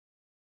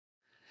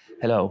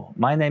Hello,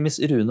 my name is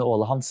Rune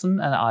Aale-Hansen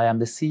and I am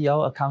the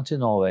CEO of Accounting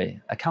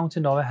Norway.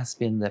 Accounting Norway has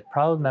been the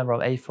proud member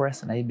of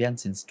A4S and ABN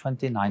since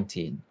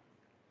 2019.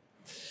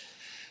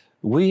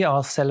 We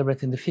are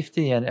celebrating the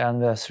 50th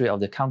anniversary of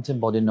the Accounting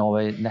Bodies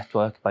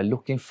Network by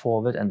looking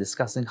forward and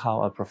discussing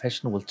how our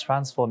profession will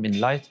transform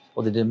in light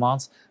of the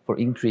demands for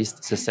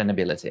increased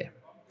sustainability.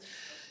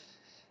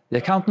 The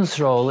accountant's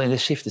role in the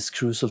shift is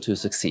crucial to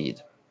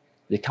succeed.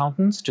 The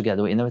accountants,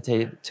 together with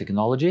innovative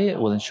technology,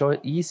 will ensure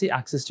easy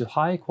access to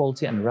high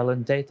quality and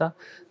relevant data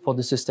for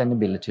the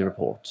sustainability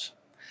report.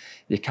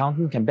 The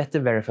accountant can better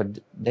verify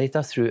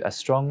data through a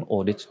strong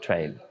audit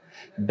trail.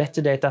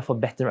 Better data for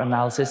better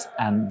analysis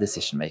and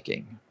decision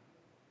making.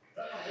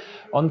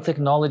 On the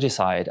technology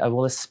side, I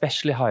will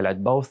especially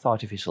highlight both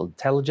artificial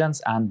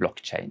intelligence and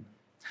blockchain.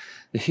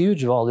 The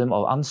huge volume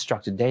of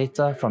unstructured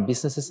data from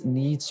businesses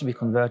needs to be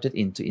converted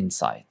into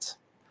insight.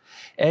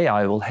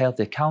 AI will help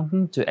the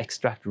accountant to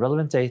extract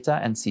relevant data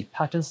and see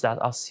patterns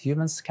that us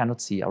humans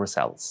cannot see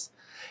ourselves.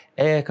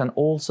 AI can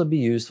also be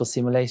used for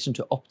simulation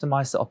to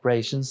optimize the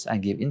operations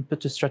and give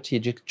input to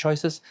strategic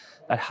choices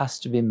that has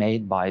to be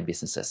made by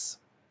businesses.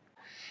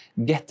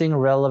 Getting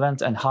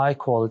relevant and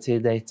high-quality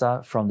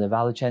data from the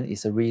value chain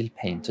is a real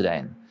pain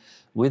today.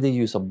 With the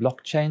use of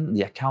blockchain,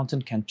 the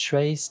accountant can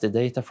trace the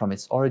data from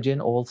its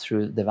origin all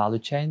through the value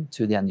chain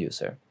to the end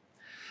user.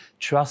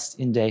 Trust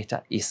in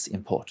data is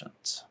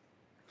important.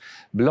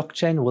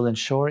 Blockchain will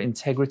ensure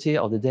integrity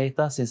of the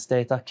data since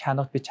data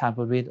cannot be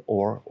tampered with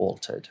or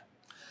altered.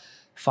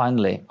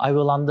 Finally, I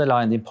will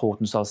underline the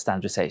importance of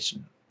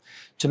standardization.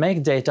 To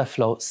make data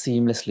flow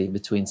seamlessly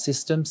between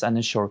systems and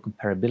ensure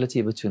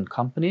comparability between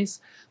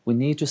companies, we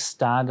need to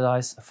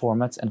standardize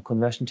formats and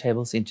conversion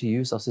tables into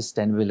use of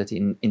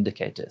sustainability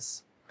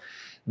indicators.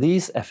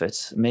 These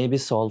efforts may be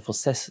solved for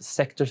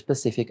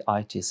sector-specific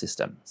IT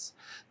systems,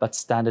 but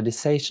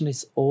standardization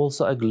is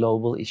also a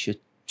global issue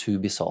to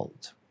be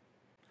solved.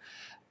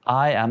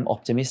 I am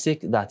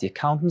optimistic that the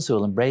accountants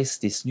will embrace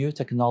this new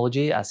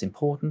technology as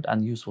important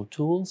and useful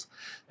tools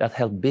that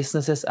help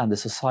businesses and the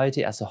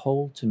society as a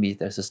whole to meet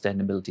their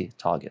sustainability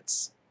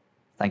targets.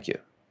 Thank you.